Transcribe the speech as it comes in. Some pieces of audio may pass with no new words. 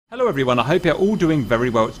Hello everyone, I hope you're all doing very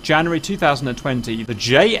well. It's January 2020, the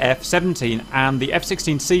JF-17 and the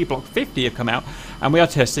F-16C Block 50 have come out and we are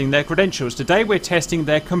testing their credentials. Today we're testing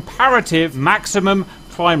their comparative maximum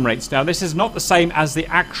climb rates. Now this is not the same as the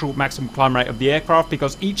actual maximum climb rate of the aircraft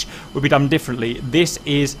because each will be done differently. This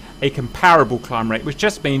is a comparable climb rate, which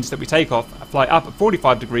just means that we take off, fly up at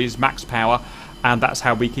 45 degrees max power, and that's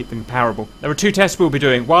how we keep them comparable. There are two tests we'll be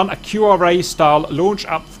doing. One, a QRA style launch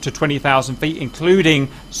up to 20,000 feet, including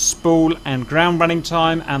spool and ground running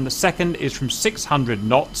time, and the second is from 600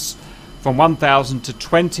 knots from 1,000 to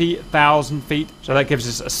 20,000 feet. So that gives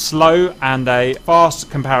us a slow and a fast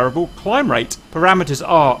comparable climb rate. Parameters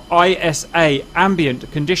are ISA,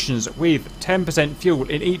 ambient conditions with 10% fuel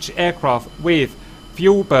in each aircraft with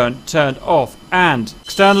fuel burn turned off, and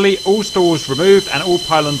externally all stalls removed and all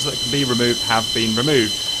pylons that can be removed have been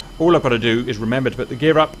removed. All I've got to do is remember to put the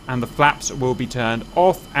gear up and the flaps will be turned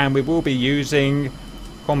off, and we will be using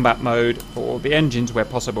combat mode for the engines where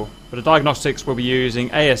possible. For the diagnostics we'll be using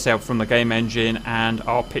ASL from the game engine and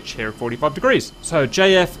our pitch here at 45 degrees. So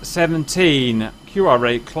JF-17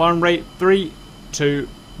 QRA climb rate, 3, 2,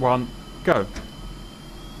 1, go.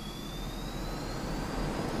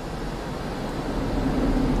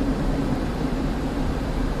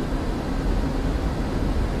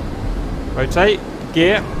 Rotate,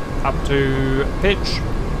 gear, up to pitch.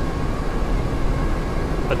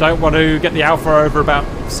 I don't want to get the alpha over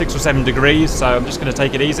about 6 or 7 degrees, so I'm just going to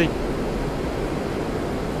take it easy.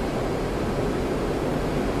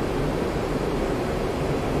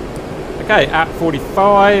 Okay, at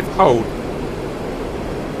 45, hold.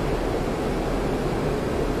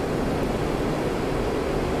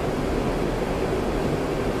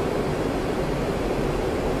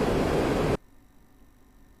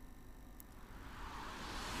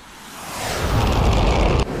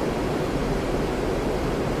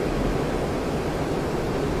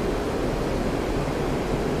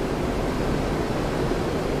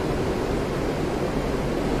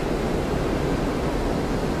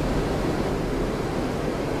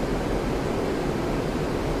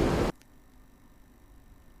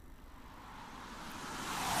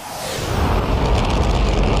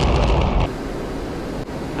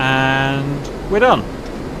 We're done.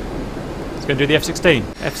 Let's go and do the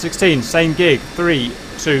F-16. F-16, same gig. 3,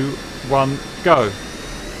 2, 1, go.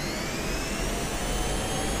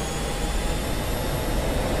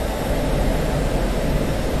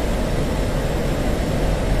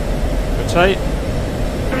 Rotate.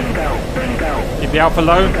 Keep the alpha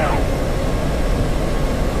low.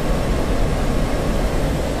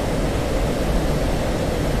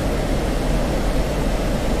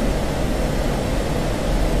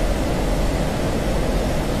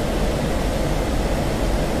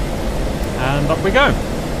 And up we go.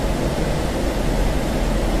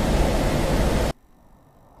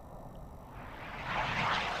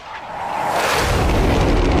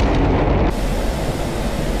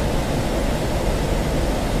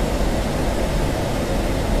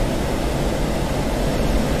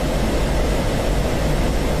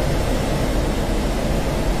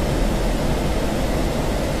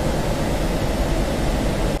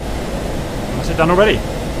 That's it done already.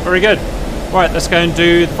 Very good. Right, let's go and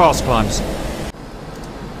do the fast climbs.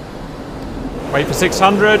 Wait for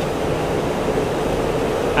 600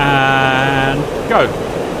 and go.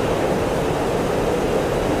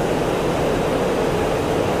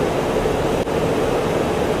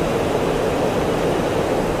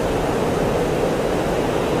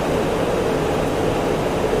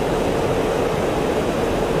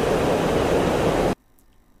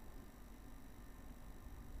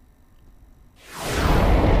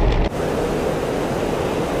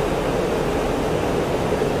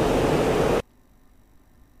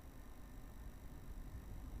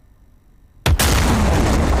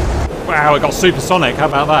 Wow, it got supersonic, how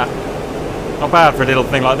about that? Not bad for a little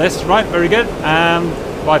thing like this, right? Very good. And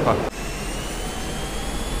Viper.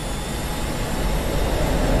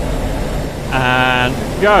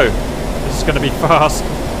 And go. This is going to be fast.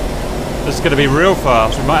 This is going to be real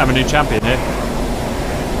fast. We might have a new champion here.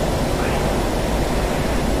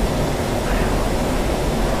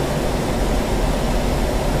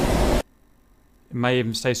 It may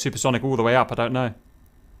even stay supersonic all the way up, I don't know.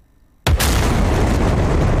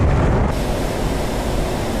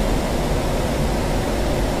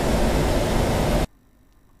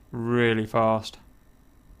 Really fast.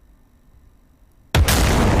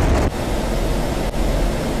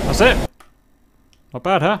 That's it. Not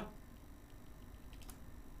bad, huh?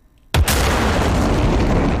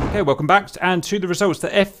 Okay, welcome back and to the results.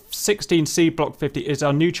 The F-16C Block 50 is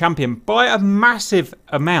our new champion by a massive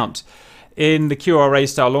amount. in the QRA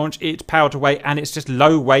style launch. It's power to weight, and it's just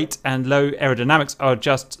low weight, and low aerodynamics are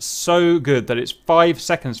just so good that it's 5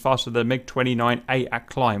 seconds faster than the MiG-29A at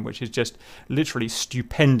climb, which is just literally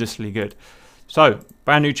stupendously good. So,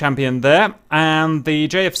 brand new champion there. And the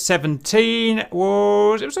JF-17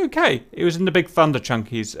 was okay. It was in the big Thunder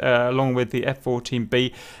chunkies, along with the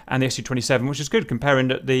F-14B and the SU-27, which is good, comparing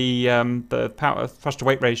that the power thrust to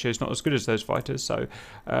weight ratio is not as good as those fighters. So,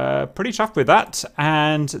 pretty tough with that.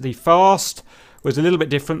 And the fast was a little bit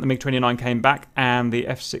different. The MiG-29 came back, and the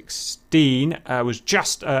F-16 was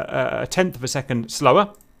just a tenth of a second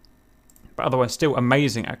slower, but otherwise still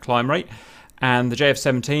amazing at climb rate. And the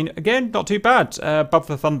JF-17, again, not too bad. Above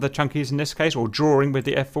the Thunder chunkies in this case, or drawing with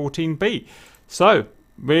the F-14B. So,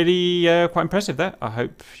 really quite impressive there. I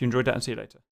hope you enjoyed that, and see you later.